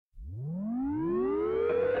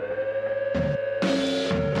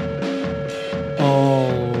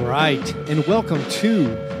right, and welcome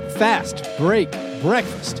to Fast Break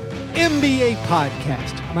Breakfast, NBA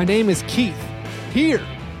podcast. My name is Keith, here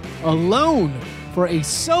alone for a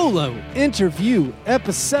solo interview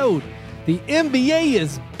episode. The NBA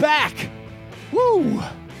is back. Woo!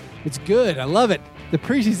 It's good. I love it. The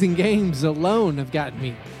preseason games alone have gotten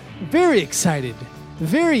me very excited,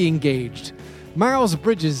 very engaged. Miles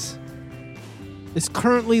Bridges is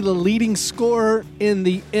currently the leading scorer in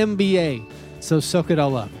the NBA. So soak it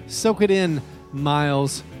all up. Soak it in,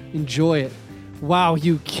 Miles. Enjoy it. Wow,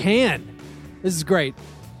 you can. This is great.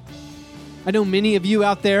 I know many of you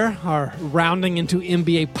out there are rounding into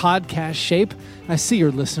NBA podcast shape. I see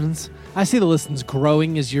your listens. I see the listens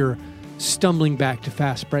growing as you're stumbling back to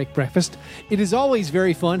Fast Break Breakfast. It is always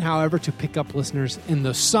very fun, however, to pick up listeners in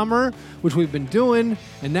the summer, which we've been doing,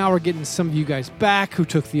 and now we're getting some of you guys back who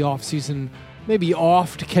took the off-season maybe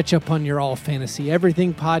off to catch up on your All Fantasy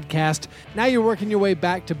Everything podcast. Now you're working your way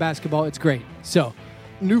back to basketball. It's great. So,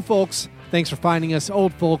 new folks, thanks for finding us.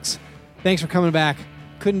 Old folks, thanks for coming back.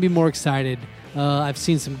 Couldn't be more excited. I've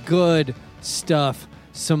seen some good stuff.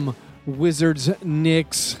 Some Wizards,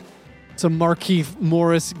 Knicks, some Markieff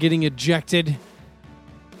Morris getting ejected.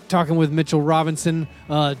 Talking with Mitchell Robinson.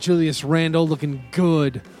 Julius Randle looking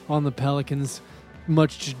good on the Pelicans.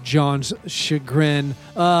 Much to John's chagrin.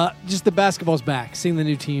 Just the basketball's back. Seeing the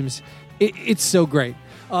new teams. It's so great.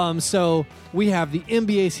 So we have the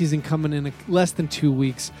NBA season coming in less than 2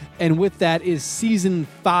 weeks. And with that is season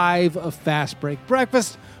 5 of Fast Break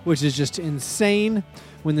Breakfast, which is just insane.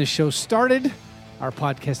 When this show started, our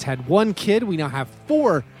podcast had 1 kid. We now have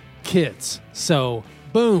 4 kids. So,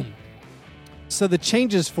 boom. So the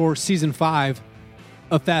changes for season 5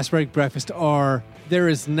 of Fast Break Breakfast are there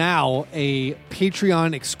is now a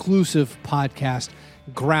Patreon exclusive podcast,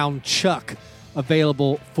 Ground Chuck,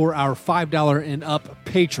 available for our $5 and up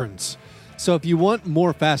patrons. So if you want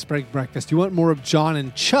more Fast Break Breakfast, you want more of John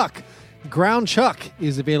and Chuck, Ground Chuck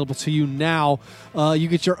is available to you now. You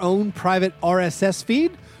get your own private RSS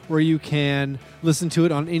feed where you can listen to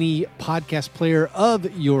it on any podcast player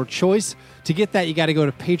of your choice. To get that, you got to go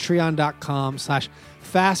to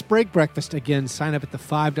patreon.com/Fast Break Breakfast. Again, sign up at the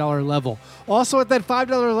 $5 level. Also at that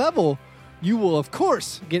 $5 level, you will, of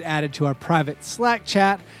course, get added to our private Slack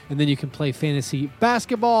chat, and then you can play fantasy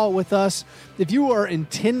basketball with us. If you are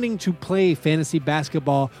intending to play fantasy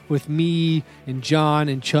basketball with me and John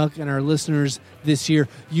and Chuck and our listeners this year,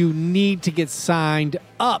 you need to get signed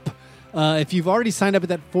up. If you've already signed up at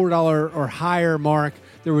that $4 or higher mark,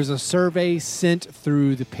 there was a survey sent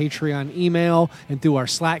through the Patreon email and through our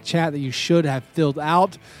Slack chat that you should have filled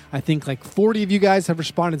out. I think like 40 of you guys have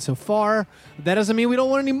responded so far. That doesn't mean we don't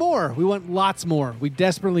want any more. We want lots more. We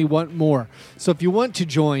desperately want more. So if you want to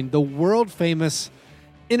join the world-famous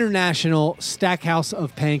International Stackhouse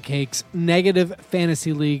of Pancakes Negative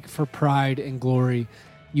Fantasy League for pride and glory,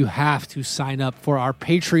 you have to sign up for our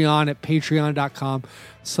Patreon at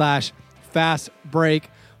patreon.com/Fast Break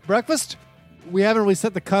Breakfast. We haven't really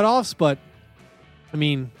set the cutoffs, but I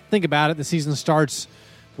mean, think about it. The season starts,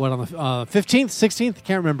 on the 15th, 16th? I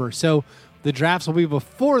can't remember. So the drafts will be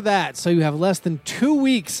before that. So you have less than 2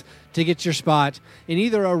 weeks to get your spot in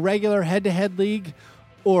either a regular head-to-head league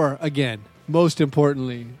or, again, most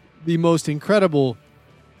importantly, the most incredible,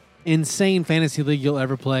 insane fantasy league you'll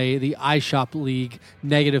ever play, the iShop League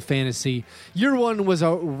Negative Fantasy. Year 1 was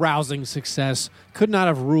a rousing success. Could not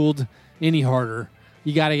have ruled any harder.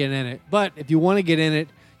 You got to get in it. But if you want to get in it,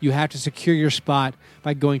 you have to secure your spot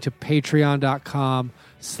by going to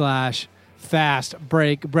patreon.com/Fast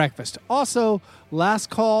Break Breakfast. Also, last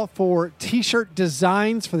call for T-shirt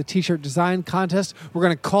designs for the T-shirt design contest. We're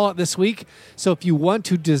going to call it this week. So if you want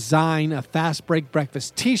to design a Fast Break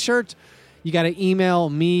Breakfast T-shirt, you got to email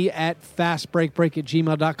me at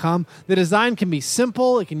fastbreakbreak@gmail.com. The design can be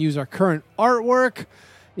simple. It can use our current artwork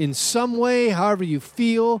in some way, however you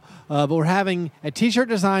feel. But we're having a T-shirt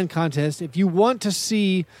design contest. If you want to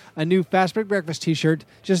see a new Fast Break Breakfast T-shirt,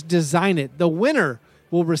 just design it. The winner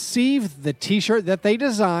will receive the T-shirt that they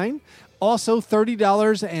design, also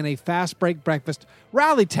 $30 and a Fast Break Breakfast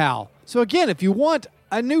rally towel. So again, if you want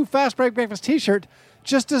a new Fast Break Breakfast T-shirt,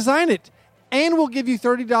 just design it, and we'll give you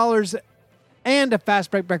 $30 and a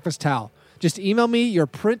Fast Break Breakfast towel. Just email me your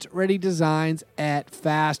print-ready designs at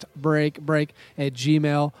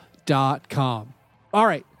fastbreakbreak@gmail.com. All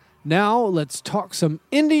right, now let's talk some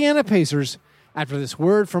Indiana Pacers after this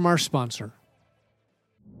word from our sponsor.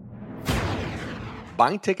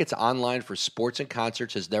 Buying tickets online for sports and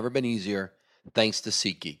concerts has never been easier thanks to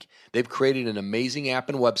SeatGeek. They've created an amazing app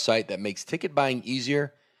and website that makes ticket buying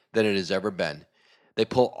easier than it has ever been. They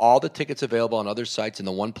pull all the tickets available on other sites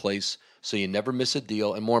into one place so you never miss a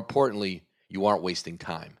deal, and more importantly, you aren't wasting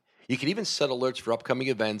time. You can even set alerts for upcoming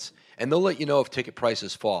events, and they'll let you know if ticket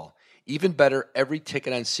prices fall. Even better, every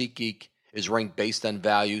ticket on SeatGeek is ranked based on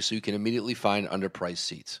value, so you can immediately find underpriced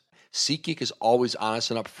seats. SeatGeek is always honest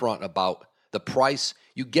and upfront about the price.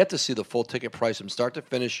 You get to see the full ticket price from start to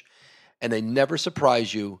finish, and they never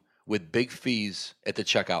surprise you with big fees at the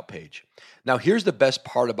checkout page. Now, here's the best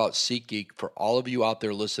part about SeatGeek for all of you out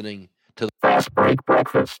there listening to the Fast Break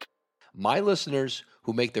Breakfast. My listeners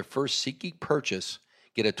who make their first SeatGeek purchase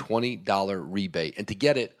get a $20 rebate. And to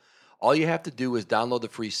get it, all you have to do is download the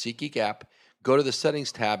free SeatGeek app, go to the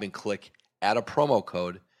settings tab and click add a promo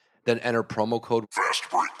code, then enter promo code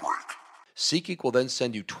FASTBREAK. SeatGeek will then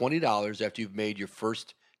send you $20 after you've made your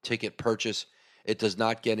first ticket purchase. It does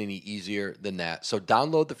not get any easier than that. So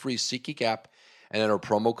download the free SeatGeek app and enter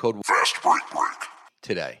promo code FASTBREAK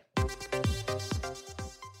today.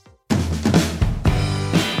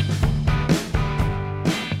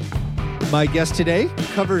 My guest today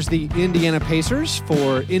covers the Indiana Pacers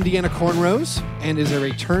for Indiana Cornrows and is a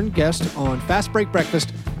return guest on Fast Break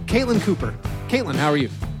Breakfast, Caitlin Cooper. Caitlin, how are you?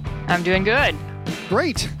 I'm doing good.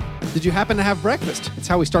 Great. Did you happen to have breakfast? It's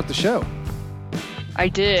how we start the show. I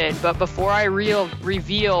did, but before I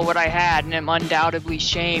reveal what I had, and am undoubtedly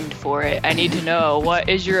shamed for it, I need to know, what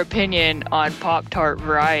is your opinion on Pop-Tart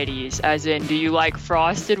varieties? As in, do you like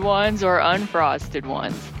frosted ones or unfrosted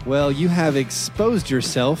ones? Well, you have exposed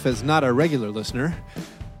yourself as not a regular listener.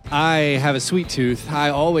 I have a sweet tooth.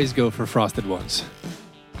 I always go for frosted ones.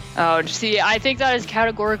 Oh, see, I think that is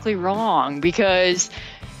categorically wrong, because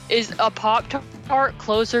is a Pop-Tart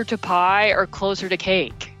closer to pie or closer to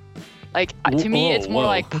cake? Like, to me, it's more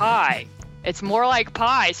like pie. It's more like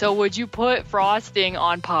pie. So would you put frosting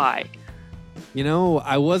on pie? You know,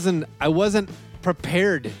 I wasn't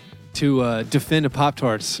prepared to defend a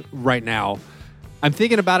Pop-Tarts right now. I'm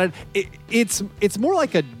thinking about it. It's more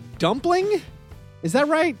like a dumpling. Is that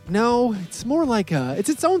right? No, it's more like it's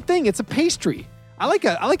its own thing. It's a pastry. I like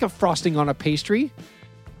a frosting on a pastry.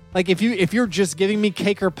 Like if you're just giving me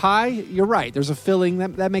cake or pie, you're right. There's a filling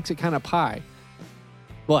that makes it kind of pie.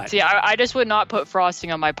 But see, I just would not put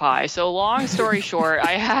frosting on my pie. So long story short,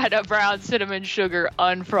 I had a brown cinnamon sugar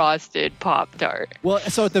unfrosted Pop-Tart. Well,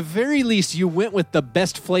 so at the very least, you went with the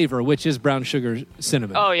best flavor, which is brown sugar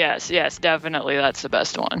cinnamon. Oh, yes, definitely. That's the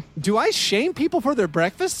best one. Do I shame people for their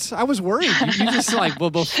breakfasts? I was worried. You just like,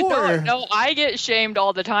 well, before. No, I get shamed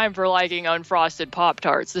all the time for liking unfrosted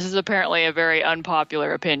Pop-Tarts. This is apparently a very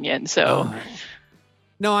unpopular opinion, so... Oh.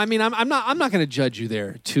 No, I mean, I'm not going to judge you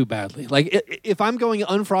there too badly. Like, if I'm going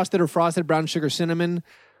unfrosted or frosted brown sugar cinnamon,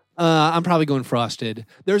 I'm probably going frosted.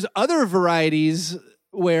 There's other varieties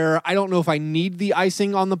where I don't know if I need the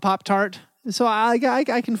icing on the Pop-Tart, so I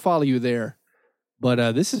can follow you there.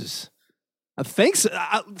 But this is... Thanks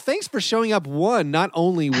for showing up, not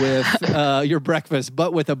only with your breakfast,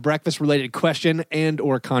 but with a breakfast-related question and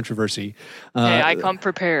or controversy. Hey, I come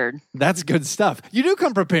prepared. That's good stuff. You do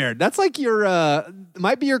come prepared. That's like your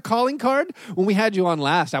might be your calling card. When we had you on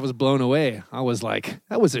last, I was blown away. I was like,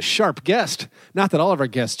 that was a sharp guest. Not that all of our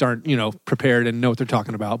guests aren't, prepared and know what they're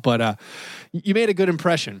talking about, but you made a good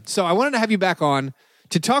impression. So I wanted to have you back on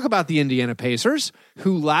to talk about the Indiana Pacers,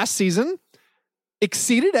 who last season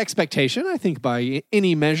exceeded expectation, I think, by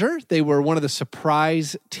any measure. They were one of the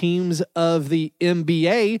surprise teams of the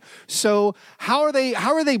NBA. So how are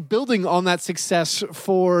they building on that success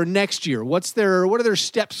for next year? What are their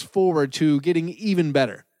steps forward to getting even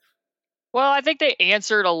better? Well, I think they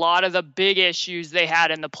answered a lot of the big issues they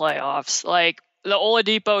had in the playoffs. Like the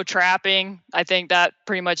Oladipo trapping, I think that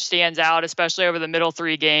pretty much stands out, especially over the middle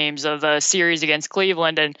three games of the series against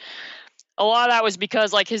Cleveland. And a lot of that was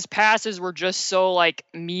because like his passes were just so like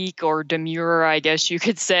meek or demure, I guess you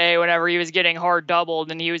could say, whenever he was getting hard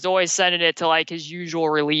doubled, and he was always sending it to like his usual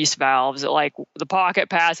release valves, like the pocket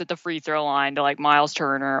pass at the free throw line to like Miles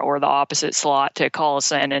Turner or the opposite slot to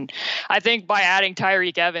Collison. And I think by adding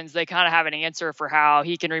Tyreke Evans, they kind of have an answer for how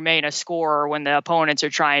he can remain a scorer when the opponents are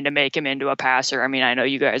trying to make him into a passer. I mean, I know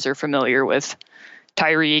you guys are familiar with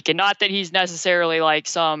Tyreke, and not that he's necessarily like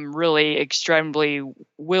some really extremely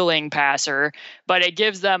willing passer, but it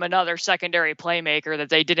gives them another secondary playmaker that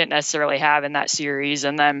they didn't necessarily have in that series.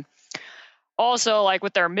 And then also like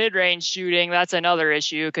with their mid-range shooting, that's another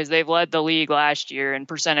issue because they've led the league last year in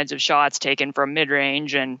percentage of shots taken from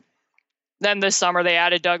mid-range. And then this summer they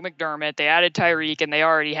added Doug McDermott, they added Tyreke, and they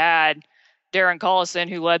already had Darren Collison,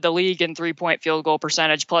 who led the league in three-point field goal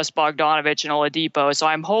percentage, plus Bogdanovich and Oladipo. So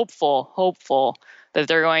I'm hopeful that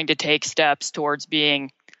they're going to take steps towards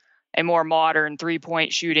being a more modern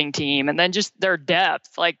three-point shooting team. And then just their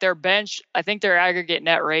depth, like their bench, I think their aggregate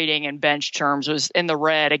net rating in bench terms was in the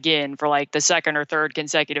red again for like the second or third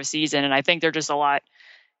consecutive season. And I think they're just a lot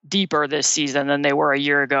deeper this season than they were a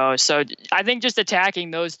year ago. So I think just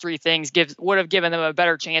attacking those three things would have given them a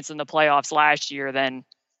better chance in the playoffs last year than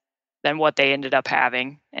what they ended up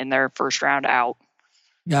having in their first round out.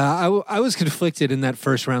 Yeah, I was conflicted in that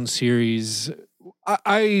first round series.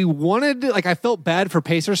 I wanted, I felt bad for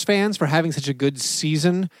Pacers fans for having such a good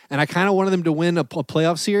season, and I kind of wanted them to win a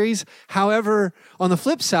playoff series. However, on the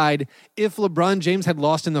flip side, if LeBron James had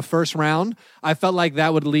lost in the first round, I felt like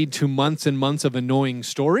that would lead to months and months of annoying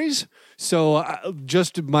stories. So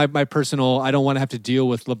just my personal, I don't want to have to deal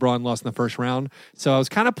with LeBron lost in the first round. So I was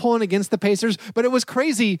kind of pulling against the Pacers, but it was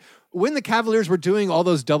crazy when the Cavaliers were doing all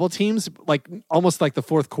those double teams, almost like the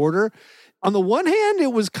fourth quarter. On the one hand,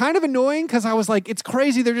 it was kind of annoying because I was like, it's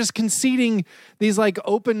crazy. They're just conceding these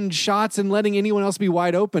open shots and letting anyone else be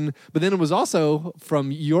wide open. But then it was also, from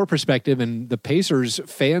your perspective and the Pacers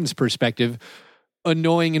fans' perspective,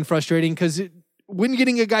 annoying and frustrating because when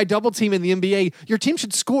getting a guy double team in the NBA, your team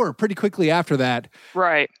should score pretty quickly after that.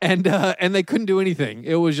 Right. And they couldn't do anything.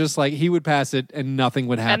 It was just he would pass it and nothing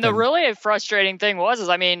would happen. And the really frustrating thing was,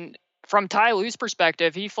 from Ty Lue's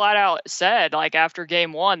perspective, he flat out said, after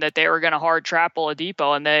game one, that they were going to hard trap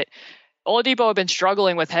Oladipo, and that Oladipo had been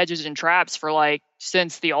struggling with hedges and traps for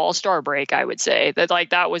since the All-Star break, I would say. That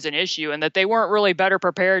that was an issue, and that they weren't really better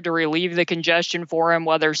prepared to relieve the congestion for him,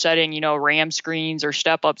 whether setting, ram screens or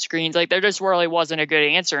step-up screens. There just really wasn't a good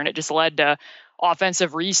answer, and it just led to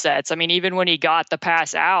offensive resets. Even when he got the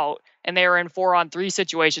pass out and they were in 4-on-3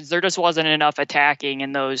 situations, there just wasn't enough attacking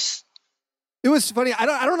in those. It was funny. I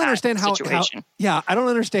don't understand how I don't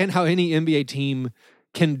understand how any NBA team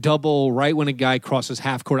can double right when a guy crosses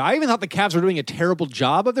half court. I even thought the Cavs were doing a terrible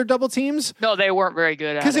job of their double teams. No, they weren't very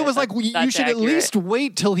good at it. Because it was you should at least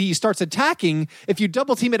wait till he starts attacking. If you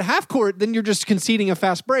double team at half court, then you're just conceding a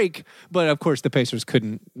fast break. But of course, the Pacers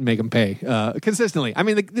couldn't make them pay consistently.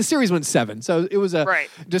 The series went 7, so it was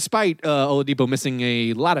despite Oladipo missing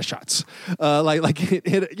a lot of shots.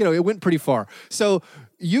 It went pretty far. So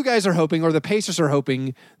you guys are hoping, or the Pacers are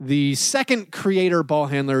hoping, the second creator ball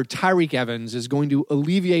handler, Tyreke Evans, is going to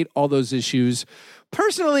alleviate all those issues.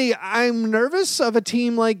 Personally, I'm nervous of a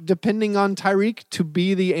team depending on Tyreke to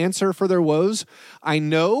be the answer for their woes. I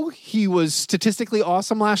know he was statistically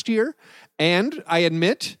awesome last year, and I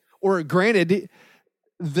admit, or granted,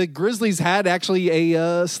 the Grizzlies had actually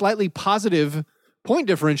a slightly positive point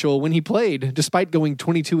differential when he played, despite going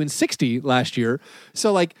 22-60 last year.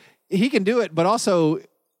 So, he can do it, but also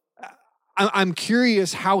I'm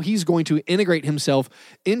curious how he's going to integrate himself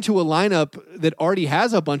into a lineup that already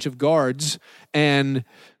has a bunch of guards. And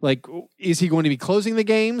is he going to be closing the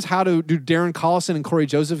games? How do Darren Collison and Corey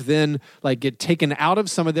Joseph then get taken out of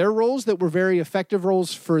some of their roles that were very effective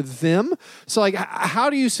roles for them? So how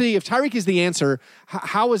do you see, if Tyreke is the answer,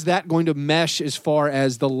 how is that going to mesh as far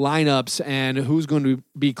as the lineups and who's going to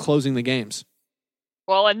be closing the games?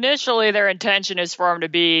 Well, initially their intention is for him to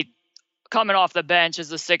be coming off the bench as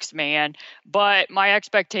the sixth man, but my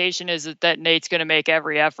expectation is that Nate's going to make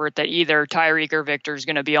every effort that either Tyreke or Victor is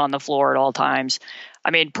going to be on the floor at all times.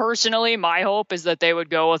 Personally, my hope is that they would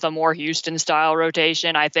go with a more Houston-style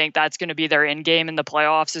rotation. I think that's going to be their end game in the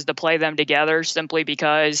playoffs, is to play them together, simply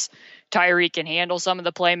because Tyreke can handle some of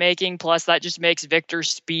the playmaking. Plus, that just makes Victor's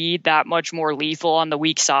speed that much more lethal on the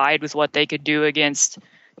weak side with what they could do against,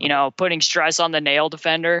 putting stress on the nail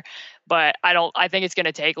defender. But I think it's going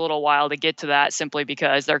to take a little while to get to that, simply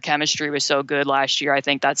because their chemistry was so good last year. I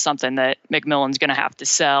think that's something that McMillan's going to have to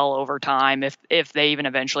sell over time if they even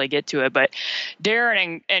eventually get to it. But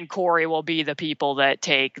Darren and Corey will be the people that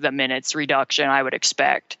take the minutes reduction, I would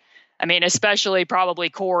expect. Especially probably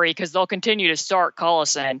Corey, because they'll continue to start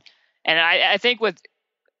Collison. And I think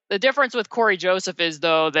the difference with Corey Joseph is,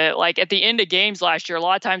 though, that at the end of games last year, a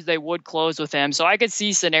lot of times they would close with him. So I could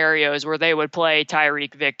see scenarios where they would play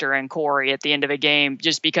Tyreke, Victor, and Corey at the end of a game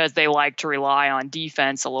just because they like to rely on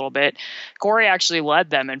defense a little bit. Corey actually led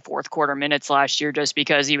them in fourth quarter minutes last year just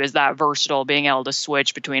because he was that versatile, being able to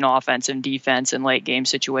switch between offense and defense in late game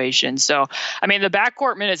situations. So, the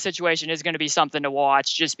backcourt minute situation is going to be something to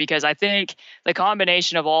watch, just because I think the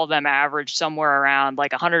combination of all of them averaged somewhere around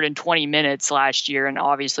 120 minutes last year, and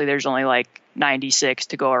obviously there's only 96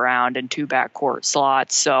 to go around in 2 backcourt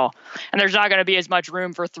slots. So, and there's not going to be as much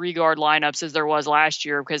room for 3-guard lineups as there was last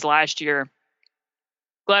year, because last year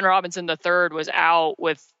Glenn Robinson III was out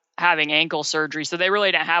with having ankle surgery. So they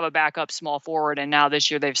really didn't have a backup small forward. And now this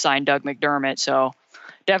year they've signed Doug McDermott. So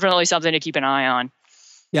definitely something to keep an eye on.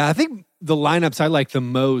 Yeah, I think the lineups I like the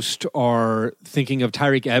most are thinking of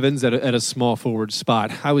Tyreke Evans at a small forward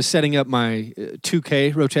spot. I was setting up my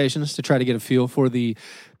 2K rotations to try to get a feel for the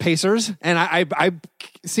Pacers, and I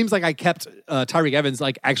seems like I kept Tyreke Evans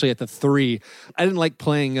like actually at the 3. I didn't like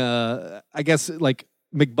playing, I guess like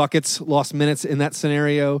McBuckets lost minutes in that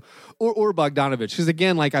scenario, or Bogdanovich, because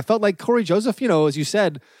again, like I felt like Corey Joseph, as you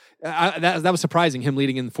said. That was surprising, him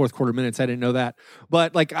leading in the fourth quarter minutes. I didn't know that.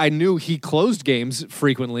 But like I knew he closed games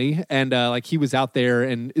frequently, and like he was out there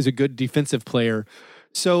and is a good defensive player.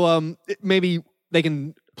 So maybe they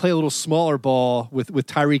can play a little smaller ball with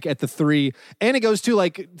Tyreke at the 3. And it goes to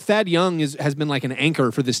like Thad Young has been like an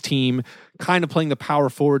anchor for this team, kind of playing the power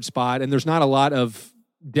forward spot, and there's not a lot of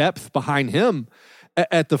depth behind him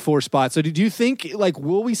at the 4 spot. So do you think like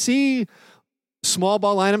will we see small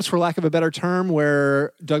ball lineups, for lack of a better term,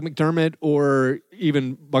 where Doug McDermott or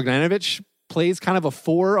even Bogdanovich plays kind of a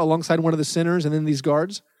 4 alongside one of the centers and then these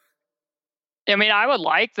guards? I mean, I would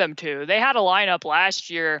like them to. They had a lineup last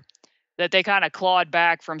year that they kind of clawed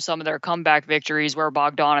back from some of their comeback victories where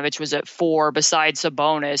Bogdanovich was at 4 besides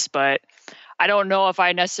Sabonis, but I don't know if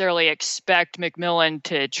I necessarily expect McMillan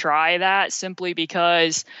to try that simply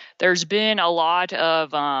because there's been a lot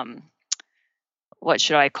of what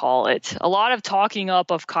should I call it? A lot of talking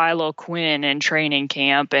up of Kyle O'Quinn in training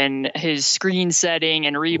camp and his screen setting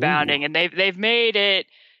and rebounding. Ooh. And they've made it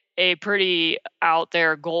a pretty out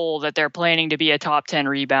there goal that they're planning to be a top 10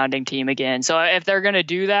 rebounding team again. So if they're going to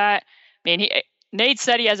do that, I mean, Nate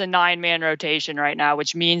said he has a 9-man rotation right now,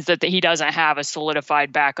 which means that he doesn't have a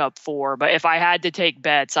solidified backup 4. But if I had to take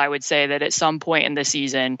bets, I would say that at some point in the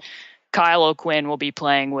season, Kyle O'Quinn will be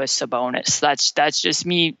playing with Sabonis. That's just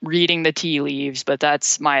me reading the tea leaves, but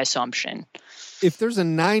that's my assumption. If there's a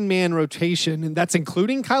 9-man rotation, and that's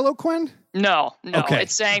including Kyle O'Quinn? No. Okay.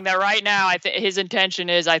 It's saying that right now, his intention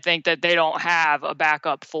is, I think that they don't have a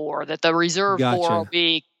backup 4, that the reserve 4 will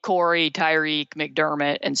be Corey, Tyreke,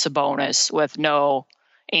 McDermott, and Sabonis with no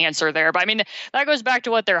answer there. But I mean, that goes back to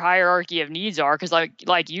what their hierarchy of needs are, because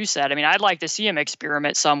like you said, I mean, I'd like to see him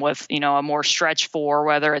experiment some with a more stretch 4,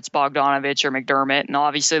 whether it's Bogdanovich or McDermott. And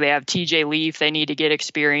obviously they have TJ Leaf. They need to get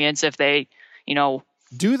experience if they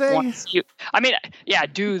do they? I mean, yeah,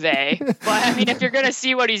 do they? But I mean, if you're going to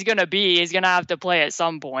see what he's going to be, he's going to have to play at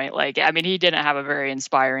some point. Like, I mean, he didn't have a very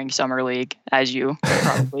inspiring summer league, as you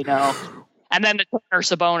probably know. And then the Turner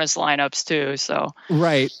Sabonis lineups too. So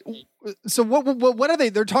right. So what are they?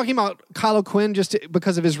 They're talking about Kyle O'Quinn just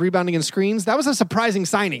because of his rebounding and screens. That was a surprising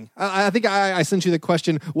signing. I think I sent you the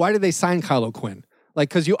question: why did they sign Kyle O'Quinn? Like,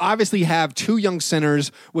 because you obviously have 2 young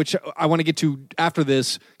centers, which I want to get to after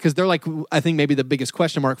this, because they're like, I think maybe the biggest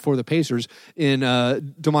question mark for the Pacers in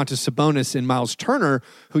Domantas Sabonis and Miles Turner,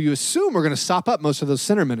 who you assume are going to sop up most of those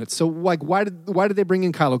center minutes. So like, why did they bring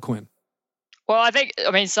in Kyle O'Quinn? Well,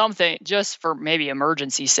 I mean, something just for maybe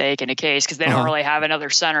emergency sake in a case, because they don't really have another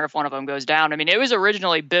center if one of them goes down. I mean, it was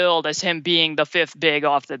originally billed as him being the 5th big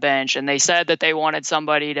off the bench, and they said that they wanted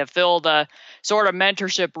somebody to fill the sort of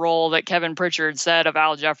mentorship role that Kevin Pritchard said of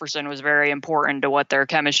Al Jefferson was very important to what their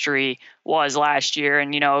chemistry was last year.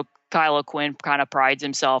 And, Kyle O'Quinn kind of prides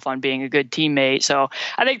himself on being a good teammate. So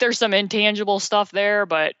I think there's some intangible stuff there,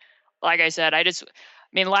 but like I said, I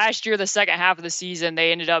mean, last year, the second half of the season,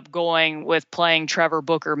 they ended up going with playing Trevor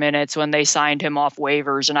Booker minutes when they signed him off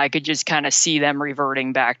waivers, and I could just kind of see them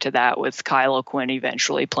reverting back to that with Kyle O'Quinn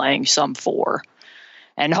eventually playing some 4.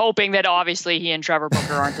 And hoping that obviously he and Trevor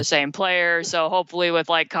Booker aren't the same player, so hopefully with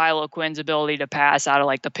like Kyle O'Quinn's ability to pass out of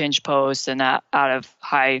like the pinch post and out of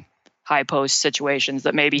high post situations,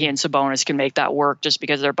 that maybe he and Sabonis can make that work just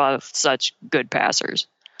because they're both such good passers.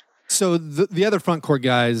 So the other front court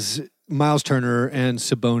guys, Miles Turner and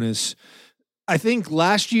Sabonis, I think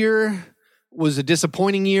last year was a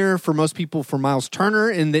disappointing year for most people for Miles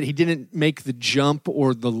Turner in that he didn't make the jump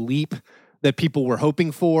or the leap that people were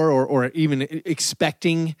hoping for or even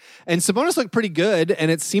expecting. And Sabonis looked pretty good, and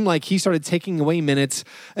it seemed like he started taking away minutes.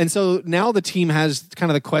 And so now the team has kind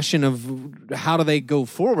of the question of how do they go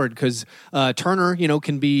forward? Because Turner,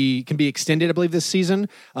 can be extended, I believe, this season,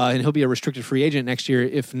 and he'll be a restricted free agent next year.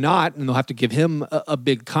 If not, and they'll have to give him a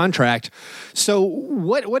big contract. So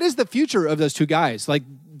what is the future of those 2 guys? Like,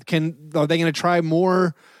 are they going to try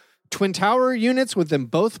more Twin Tower units with them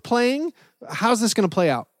both playing? How's this going to play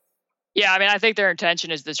out? Yeah, I mean, I think their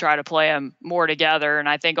intention is to try to play them more together. And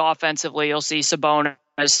I think offensively, you'll see Sabonis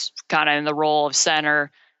kind of in the role of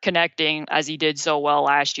center connecting as he did so well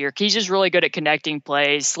last year. He's just really good at connecting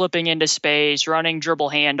plays, slipping into space, running dribble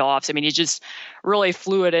handoffs. I mean, he's just really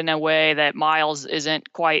fluid in a way that Miles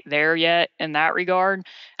isn't quite there yet in that regard.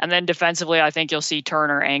 And then defensively, I think you'll see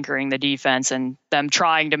Turner anchoring the defense and them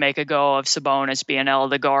trying to make a go of Sabonis being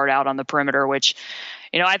the guard out on the perimeter, which,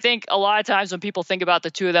 I think a lot of times when people think about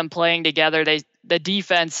the two of them playing together, the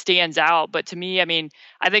defense stands out. But to me,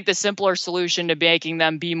 I think the simpler solution to making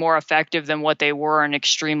them be more effective than what they were in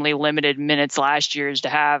extremely limited minutes last year is to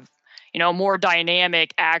have, more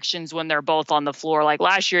dynamic actions when they're both on the floor. Like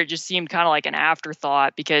last year, it just seemed kind of like an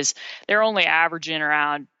afterthought because they're only averaging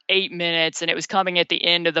around 8 minutes and it was coming at the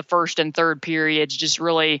end of the first and third periods, just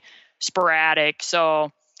really sporadic.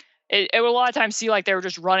 So it would a lot of times see like they were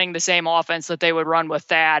just running the same offense that they would run with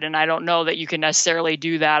Thad. And I don't know that you can necessarily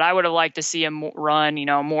do that. I would have liked to see him run,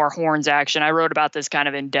 more horns action. I wrote about this kind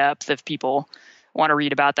of in depth. If people want to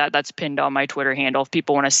read about that, that's pinned on my Twitter handle if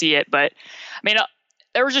people want to see it. But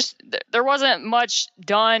there wasn't much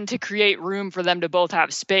done to create room for them to both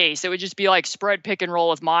have space. It would just be like spread pick and roll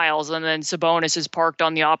with Miles, and then Sabonis is parked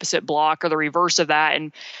on the opposite block or the reverse of that.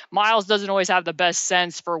 And Miles doesn't always have the best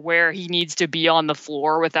sense for where he needs to be on the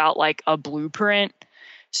floor without like a blueprint.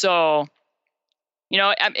 So,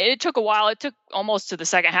 it took a while. It took almost to the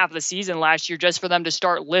second half of the season last year just for them to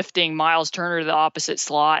start lifting Miles Turner to the opposite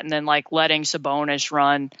slot and then like letting Sabonis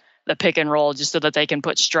run the pick and roll just so that they can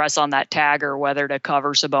put stress on that tagger, whether to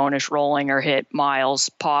cover Sabonis rolling or hit Miles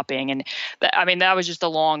popping. And that was just a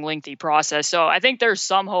long, lengthy process. So I think there's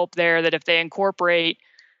some hope there that if they incorporate,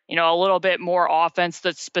 a little bit more offense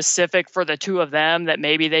that's specific for the two of them, that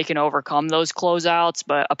maybe they can overcome those closeouts.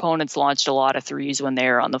 But opponents launched a lot of threes when they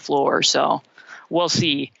were on the floor. So we'll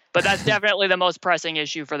see. But that's definitely the most pressing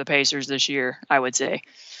issue for the Pacers this year, I would say.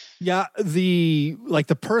 Yeah, the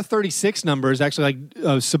per 36 number is actually like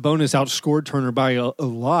Sabonis outscored Turner by a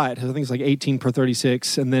lot. I think it's like 18 per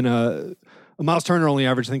 36, and then Miles Turner only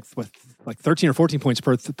averaged I think with like 13 or 14 points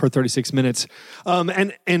per 36 minutes.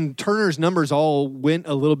 And Turner's numbers all went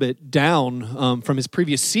a little bit down from his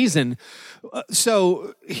previous season.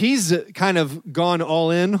 So he's kind of gone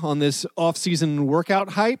all in on this off-season workout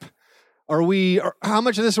hype. How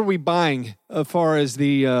much of this are we buying as far as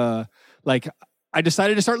the I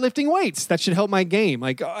decided to start lifting weights. That should help my game.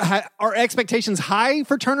 Like, are expectations high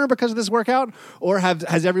for Turner because of this workout, or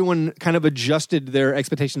has everyone kind of adjusted their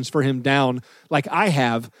expectations for him down, like I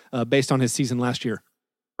have, based on his season last year?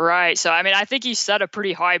 Right. So, I think he set a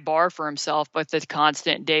pretty high bar for himself with the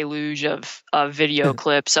constant deluge of video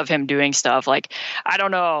clips of him doing stuff. Like, I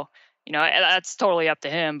don't know, that's totally up to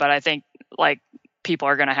him, but I think like people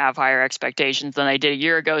are going to have higher expectations than they did a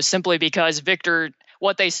year ago simply because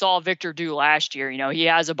what they saw Victor do last year. He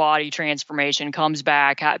has a body transformation, comes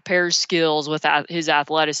back, pairs skills with his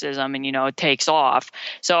athleticism, and, it takes off.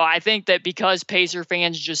 So I think that because Pacer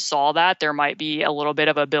fans just saw that, there might be a little bit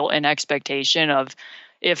of a built-in expectation of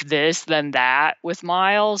if this, then that with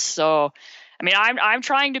Miles. So, I'm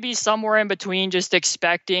trying to be somewhere in between, just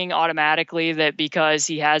expecting automatically that because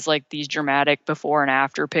he has like these dramatic before and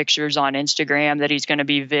after pictures on Instagram that he's going to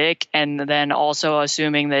be Vic, and then also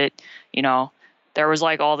assuming that, there was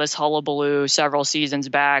like all this hullabaloo several seasons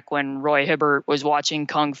back when Roy Hibbert was watching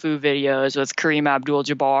Kung Fu videos with Kareem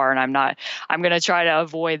Abdul-Jabbar. And I'm going to try to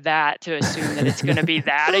avoid that to assume that it's going to be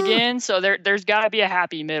that again. So there's got to be a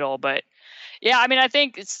happy middle. But yeah, I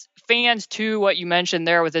think it's fans too, what you mentioned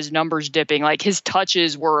there with his numbers dipping, like his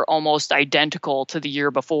touches were almost identical to the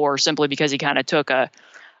year before simply because he kind of took a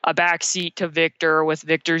back seat to Victor with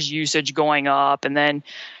Victor's usage going up. And then,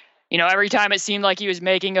 every time it seemed like he was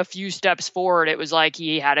making a few steps forward, it was like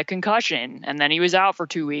he had a concussion and then he was out for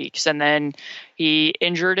 2 weeks and then he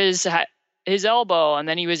injured his elbow and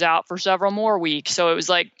then he was out for several more weeks. So it was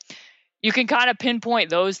like you can kind of pinpoint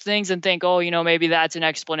those things and think, maybe that's an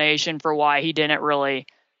explanation for why he didn't really,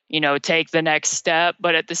 take the next step.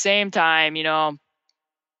 But at the same time,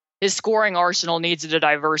 his scoring arsenal needs to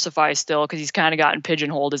diversify still because he's kind of gotten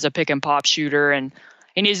pigeonholed as a pick and pop shooter, and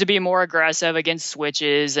he needs to be more aggressive against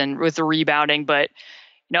switches and with the rebounding. But,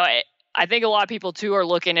 I think a lot of people too are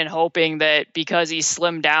looking and hoping that because he's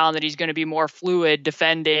slimmed down that he's going to be more fluid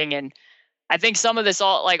defending. And I think some of this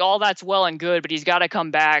all that's well and good, but he's got to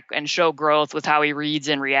come back and show growth with how he reads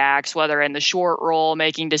and reacts, whether in the short roll,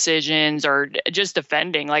 making decisions or just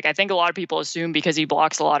defending. Like I think a lot of people assume because he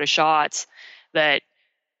blocks a lot of shots that,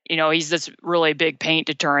 he's this really big paint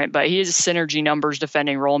deterrent, but his synergy numbers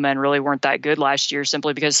defending roll men really weren't that good last year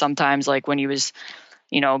simply because sometimes like when he was,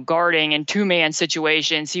 guarding in 2-man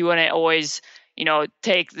situations, he wouldn't always,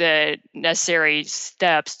 take the necessary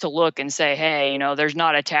steps to look and say, hey, there's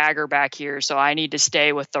not a tagger back here, so I need to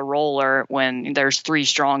stay with the roller when there's 3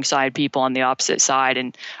 strong side people on the opposite side,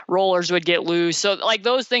 and rollers would get loose. So like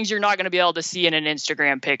those things you're not going to be able to see in an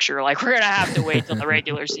Instagram picture. Like we're going to have to wait till the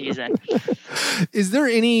regular season. Is there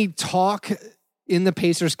any talk in the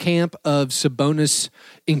Pacers camp of Sabonis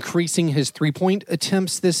increasing his 3-point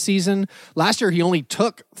attempts this season? Last year, he only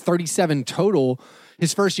took 37 total.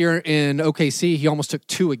 His first year in OKC, he almost took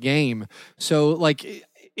 2 a game. So, like,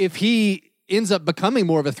 if he ends up becoming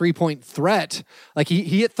more of a 3-point threat, like he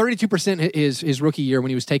hit 32% his rookie year when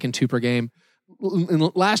he was taking 2 per game.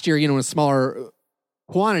 And last year, in a smaller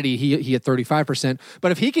quantity, he hit 35%.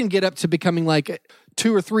 But if he can get up to becoming like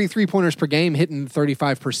 2 or 3 3-pointers per game, hitting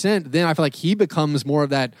 35%, then I feel like he becomes more of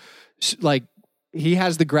that, like, he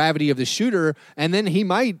has the gravity of the shooter, and then he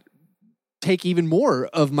might take even more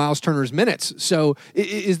of Miles Turner's minutes. So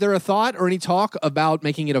is there a thought or any talk about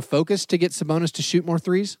making it a focus to get Sabonis to shoot more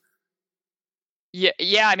threes? Yeah.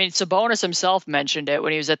 I mean, Sabonis himself mentioned it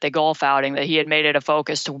when he was at the golf outing, that he had made it a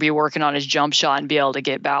focus to be working on his jump shot and be able to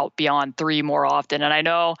get beyond 3 more often. And I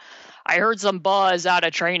know I heard some buzz out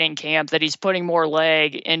of training camp that he's putting more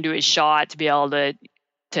leg into his shot to be able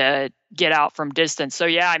to get out from distance. So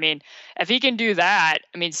yeah, I mean, if he can do that,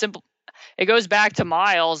 I mean, it goes back to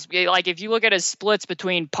Miles. Like if you look at his splits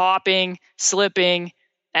between popping, slipping,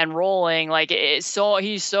 and rolling, like he's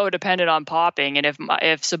so dependent on popping. And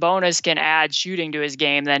if Sabonis can add shooting to his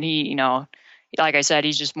game, then he, like I said,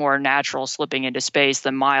 he's just more natural slipping into space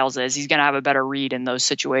than Miles is. He's going to have a better read in those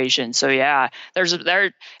situations. So yeah,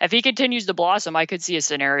 if he continues to blossom, I could see a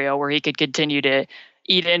scenario where he could continue to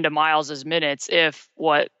eat into Miles's minutes if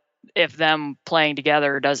them playing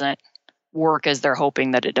together doesn't work as they're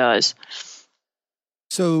hoping that it does.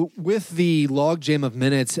 So with the logjam of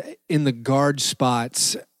minutes in the guard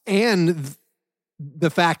spots and the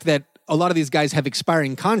fact that a lot of these guys have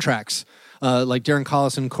expiring contracts, like Darren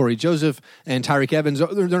Collison, Corey Joseph, and Tyreke Evans,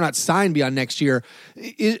 they're not signed beyond next year.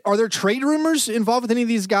 Are there trade rumors involved with any of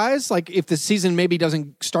these guys? Like if the season maybe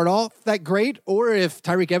doesn't start off that great, or if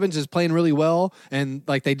Tyreke Evans is playing really well and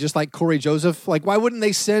like they just like Corey Joseph, like why wouldn't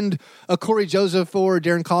they send a Corey Joseph or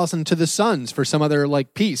Darren Collison to the Suns for some other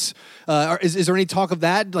like piece? Is there any talk of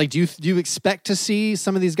that? Like, do you expect to see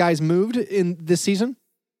some of these guys moved in this season?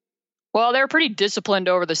 Well, they're pretty disciplined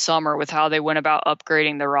over the summer with how they went about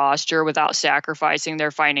upgrading the roster without sacrificing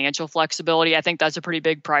their financial flexibility. I think that's a pretty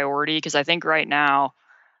big priority because I think right now,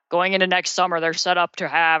 going into next summer, they're set up to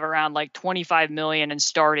have around like $25 million in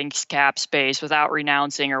starting cap space without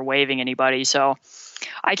renouncing or waiving anybody. So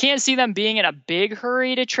I can't see them being in a big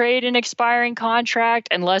hurry to trade an expiring contract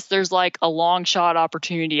unless there's like a long shot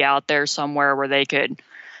opportunity out there somewhere where they could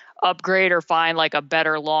upgrade or find like a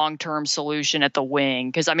better long-term solution at the wing.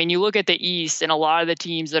 Because I mean, you look at the East and a lot of the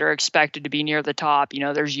teams that are expected to be near the top,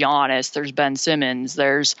 there's Giannis, there's Ben Simmons,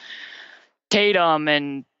 there's Tatum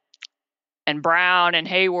and Brown and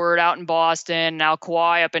Hayward out in Boston, now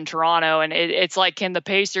Kawhi up in Toronto. And it's like, can the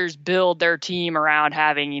Pacers build their team around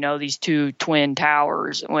having, these 2 twin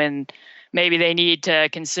towers when maybe they need to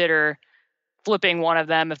consider flipping one of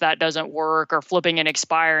them if that doesn't work, or flipping and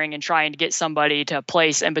expiring and trying to get somebody to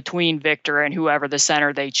place in between Victor and whoever the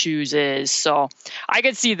center they choose is. So I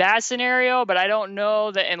could see that scenario, but I don't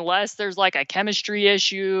know that unless there's like a chemistry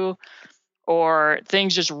issue or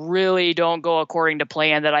things just really don't go according to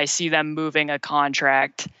plan, that I see them moving a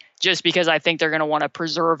contract, just because I think they're going to want to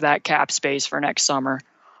preserve that cap space for next summer.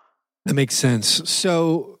 That makes sense.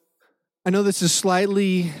 So I know this is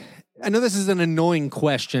an annoying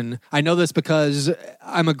question. I know this because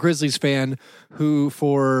I'm a Grizzlies fan who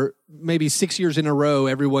for maybe 6 years in a row,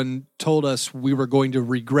 everyone told us we were going to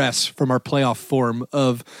regress from our playoff form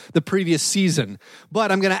of the previous season.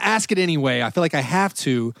 But I'm going to ask it anyway. I feel like I have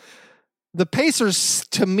to. The Pacers,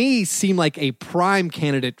 to me, seem like a prime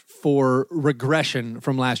candidate for regression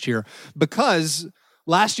from last year because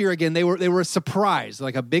last year, again, they were a surprise,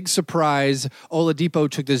 like a big surprise. Oladipo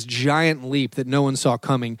took this giant leap that no one saw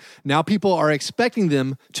coming. Now people are expecting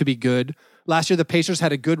them to be good. Last year, the Pacers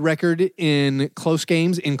had a good record in close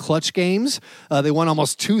games, in clutch games. They won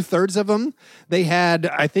almost 2/3 of them. They had,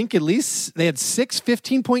 I think, they had 6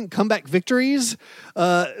 15-point comeback victories.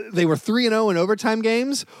 They were 3-0 in overtime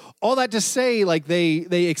games. All that to say, like they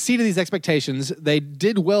exceeded these expectations. They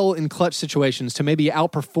did well in clutch situations to maybe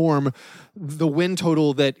outperform the win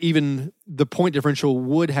total that even the point differential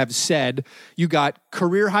would have said. You got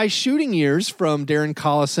career high shooting years from Darren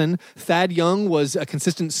Collison. Thad Young was a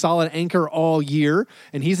consistent, solid anchor all all year,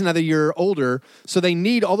 and he's another year older. So they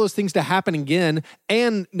need all those things to happen again.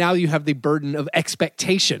 And now you have the burden of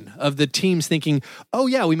expectation of the teams thinking, oh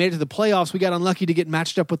yeah, we made it to the playoffs. We got unlucky to get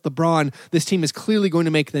matched up with LeBron. This team is clearly going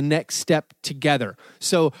to make the next step together.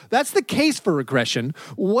 So that's the case for regression.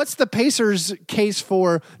 What's the Pacers' case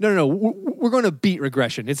for, no, we're going to beat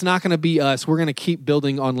regression. It's not going to be us. We're going to keep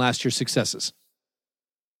building on last year's successes.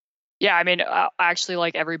 Yeah, I mean, actually,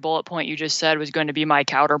 like every bullet point you just said was going to be my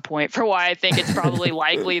counterpoint for why I think it's probably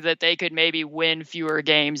likely that they could maybe win fewer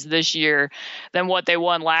games this year than what they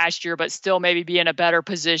won last year, but still maybe be in a better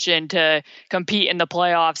position to compete in the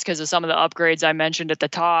playoffs because of some of the upgrades I mentioned at the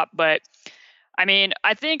top. But I mean,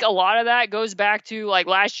 I think a lot of that goes back to like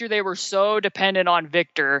last year they were so dependent on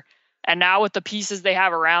Victor, and now with the pieces they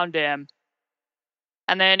have around him.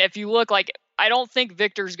 And then if you look, like, I don't think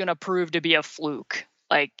Victor's going to prove to be a fluke.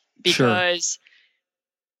 Like, because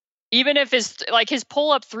even if his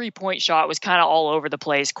pull-up three-point shot was kind of all over the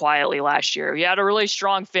place quietly last year. He had a really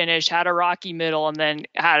strong finish, had a rocky middle, and then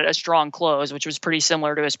had a strong close, which was pretty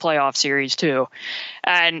similar to his playoff series too.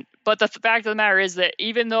 But the fact of the matter is that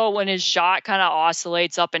even though when his shot kind of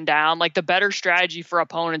oscillates up and down, like the better strategy for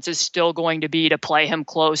opponents is still going to be to play him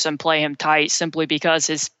close and play him tight, simply because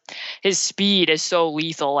his speed is so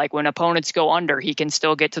lethal. Like when opponents go under, he can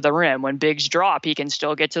still get to the rim. When bigs drop, he can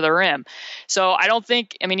still get to the rim. So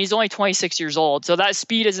he's only 26 years old. So that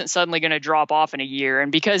speed isn't suddenly going to drop off in a year.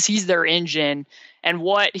 And because he's their engine and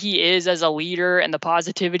what he is as a leader and the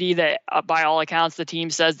positivity that by all accounts the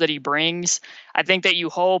team says that he brings, I think that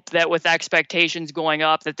you hope that with expectations going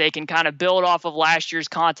up that they can kind of build off of last year's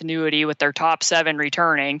continuity with their top 7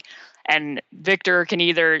 returning. And Victor can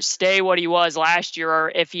either stay what he was last year,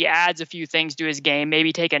 or if he adds a few things to his game,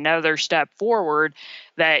 maybe take another step forward,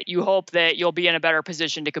 that you hope that you'll be in a better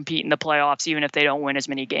position to compete in the playoffs, even if they don't win as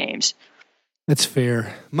many games. That's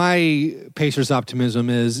fair. My Pacers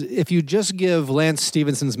optimism is if you just give Lance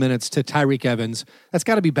Stephenson's minutes to Tyreke Evans, that's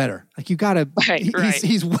got to be better. Like you got to. Right.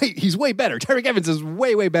 He's way better. Tyreke Evans is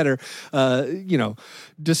way better.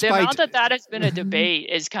 Despite the amount that has been a debate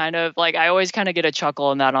is kind of like, I always kind of get a chuckle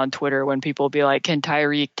on that on Twitter when people be like, "Can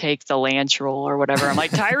Tyreke take the Lance role or whatever?" I'm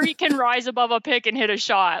like, Tyreke can rise above a pick and hit a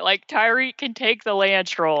shot. Like Tyreke can take the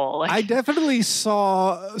Lance role. Like, I definitely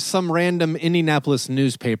saw some random Indianapolis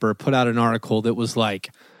newspaper put out an article that was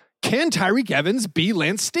like, can Tyreke Evans be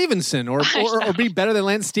Lance Stephenson or be better than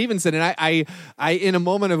Lance Stephenson? And I in a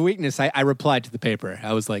moment of weakness, I replied to the paper.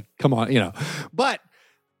 I was like, come on, But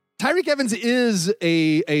Tyreke Evans is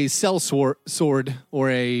a sell sword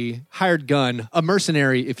or a hired gun, a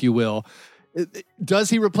mercenary, if you will. Does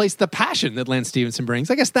he replace the passion that Lance Stephenson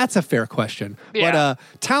brings? I guess that's a fair question. Yeah. But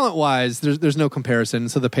talent-wise, there's no comparison,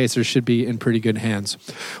 so the Pacers should be in pretty good hands.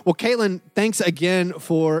 Well, Caitlin, thanks again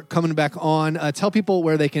for coming back on. Tell people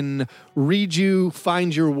where they can read you,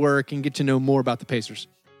 find your work, and get to know more about the Pacers.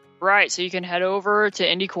 Right, so you can head over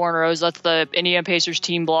to Indy Cornrows. That's the Indiana Pacers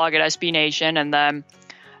team blog at SB Nation, and then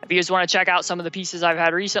if you just want to check out some of the pieces I've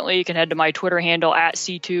had recently, you can head to my Twitter handle at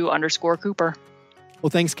C2_Cooper. Well,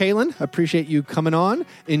 thanks, Caitlin. Appreciate you coming on.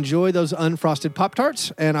 Enjoy those unfrosted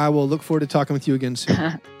Pop-Tarts, and I will look forward to talking with you again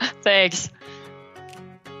soon. Thanks.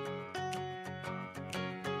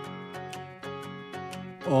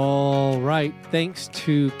 All right. Thanks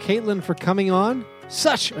to Caitlin for coming on.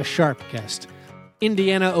 Such a sharp guest.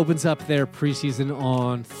 Indiana opens up their preseason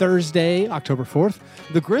on Thursday, October 4th.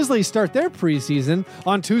 The Grizzlies start their preseason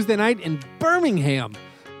on Tuesday night in Birmingham.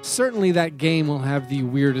 Certainly that game will have the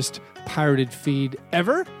weirdest pirated feed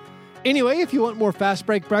ever. Anyway, if you want more Fast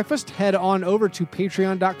Break Breakfast, head on over to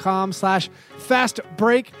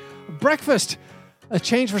patreon.com/fastbreakbreakfast. A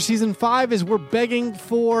change for season 5 is we're begging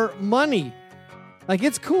for money. Like,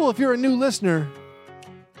 it's cool if you're a new listener.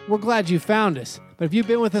 We're glad you found us. But if you've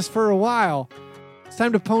been with us for a while, it's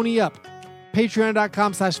time to pony up.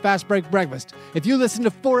 Patreon.com/fastbreakbreakfast. If you listen to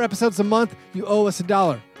 4 episodes a month, you owe us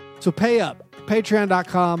 $1. So pay up.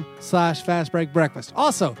 Patreon.com/fastbreakbreakfast.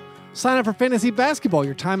 Also, sign up for fantasy basketball.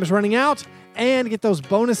 Your time is running out. And get those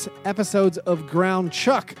bonus episodes of Ground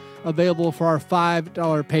Chuck available for our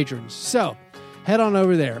 $5 patrons. So head on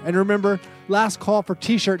over there. And remember, last call for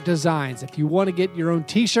t-shirt designs. If you want to get your own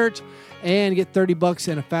t-shirt and get $30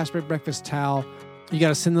 and a Fast Break Breakfast towel, you got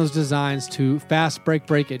to send those designs to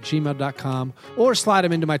fastbreakbreak@gmail.com or slide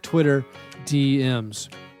them into my Twitter DMs.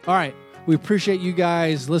 All right. We appreciate you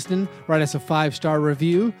guys listening. Write us a 5-star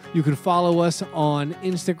review. You can follow us on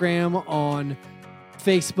Instagram, on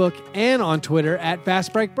Facebook, and on Twitter at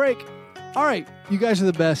Fast Break Break. All right, you guys are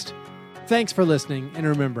the best. Thanks for listening. And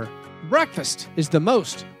remember, breakfast is the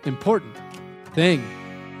most important thing.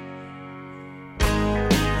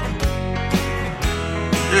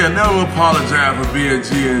 yeah, never apologize for being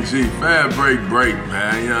G&G. Fast break,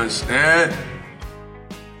 man. You understand?